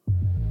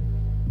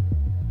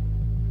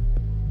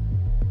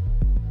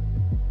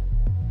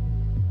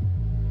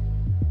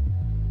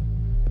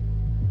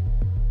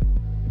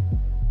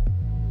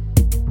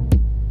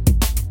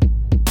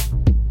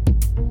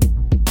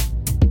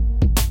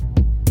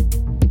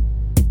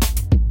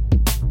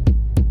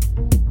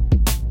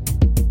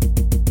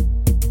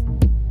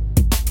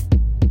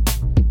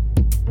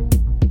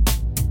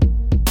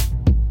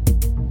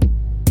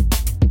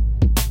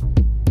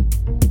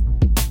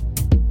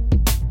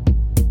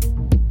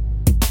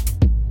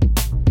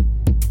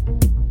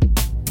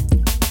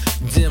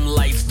Dim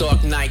lights,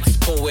 dark nights,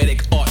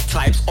 poetic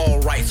archetypes, all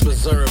rights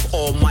reserved.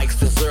 All mics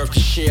deserve to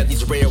share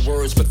these rare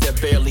words, but they're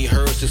barely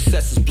heard.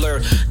 Success is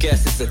blurred.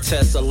 Guess it's a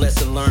test, a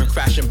lesson learned.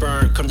 Crash and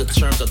burn, come to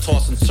terms, a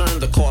toss and turn.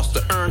 The cost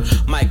to earn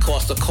might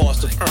cost the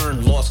cost of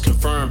earn. Loss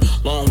confirmed,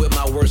 along with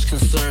my worst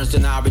concerns.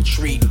 Then I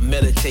retreat,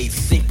 meditate,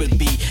 sync with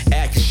beat,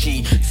 act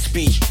sheet,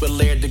 speech with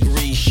layered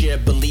degrees. Share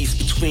beliefs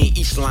between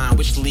each line,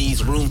 which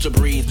leaves room to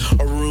breathe.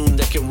 A room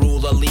that can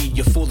rule or lead.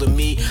 You're fooling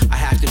me, I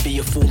have to be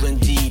a fool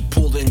indeed.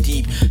 Pulled in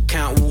deep,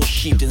 count wool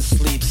sheep and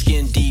sleep,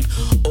 skin deep.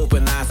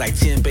 Open eyes like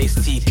 10 base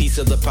T, piece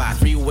of the pie.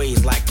 3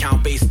 ways like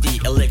count base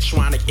D.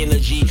 Electronic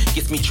energy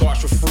gets me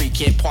charged for free.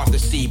 Can't park the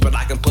sea, but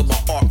I can put my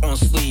art on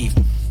sleeve.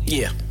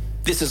 Yeah,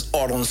 this is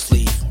art on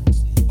sleeve.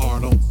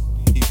 Art on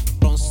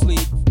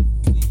sleeve.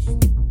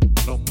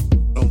 No,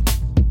 no.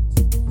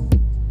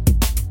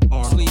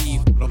 Art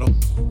sleeve. No, no.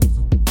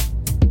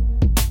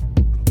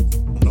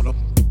 No, no.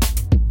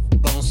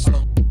 Don't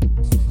slow.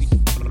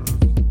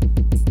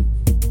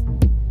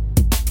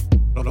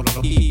 No, no,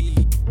 no.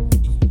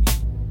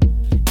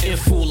 In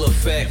full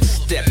effect,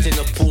 stepped in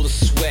a pool of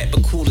sweat,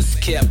 but cool as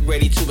kept,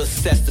 ready to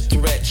assess the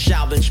threat.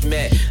 Challenge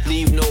met,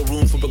 leave no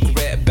room for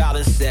regret.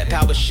 Balance set,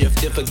 power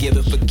shift, and forgive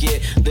and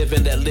forget.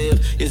 Living that live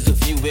is the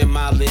view in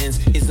my lens.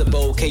 Is a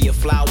bouquet of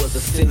flowers,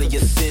 a sin of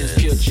your sins.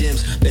 Pure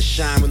gems that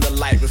shine when the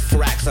light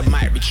refracts. I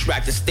might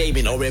retract a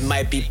statement, or it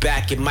might be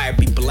back. It might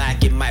be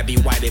black, it might be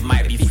white, it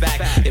might be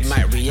fact. It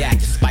might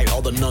react despite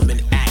all the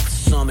numbing acts.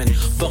 Summon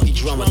funky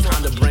drummer,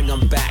 time to bring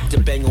them back. To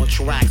bang on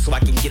track so I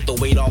can get the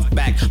weight off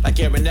back. Like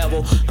Aaron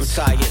Neville, I'm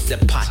tired,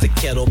 set pot to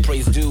kettle.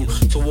 Praise due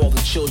to all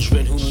the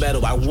children who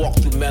meddle. I walk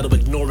through metal,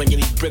 ignoring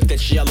any brick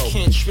that's yellow.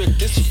 Can't trick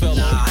this fella.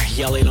 Nah,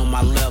 y'all ain't on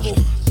my level.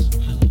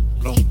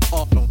 Don't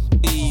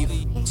leave,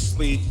 don't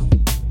sleep.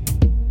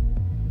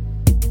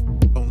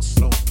 Don't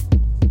slow.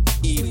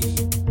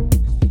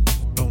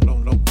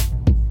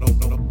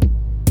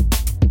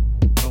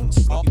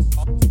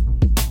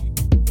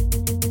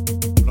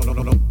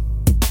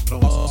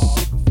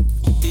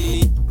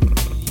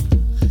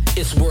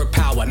 It's word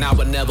power, now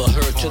I never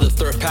heard to the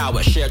third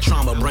power. Share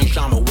trauma, bring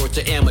trauma, work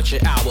to amateur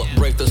hour.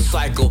 Break the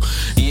cycle,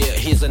 yeah,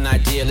 here's an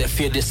idea. Let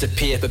fear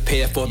disappear,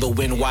 prepare for the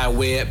wind wide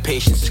web.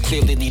 Patience is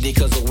clearly needed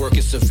cause the work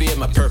is severe.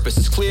 My purpose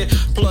is clear,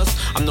 plus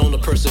I'm known to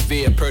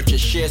persevere.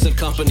 Purchase shares in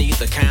companies,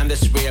 the kind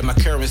that's rare. My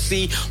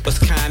currency was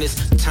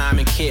kindness, time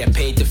and care.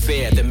 Paid to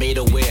fair, they're made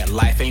aware.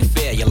 Life ain't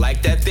fair, you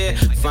like that there?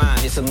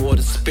 Fine, it's a more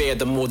to spare,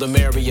 the more the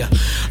merrier.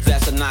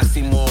 That's an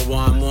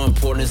oxymoron, more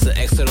important is the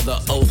exit of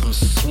the oath I'm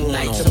sworn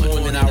night to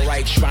morning I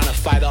write, trying to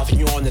fight off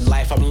yawning.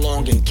 Life I'm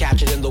longing,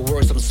 captured in the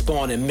words I'm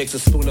spawning. Mix a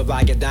spoon of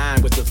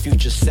iodine with the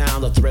future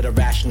sound. A thread of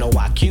rational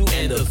IQ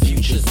and the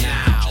future's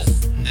now.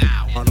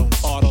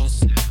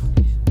 Autos.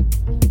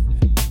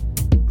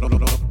 No.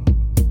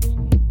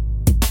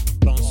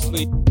 Don't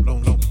sleep. No.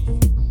 No.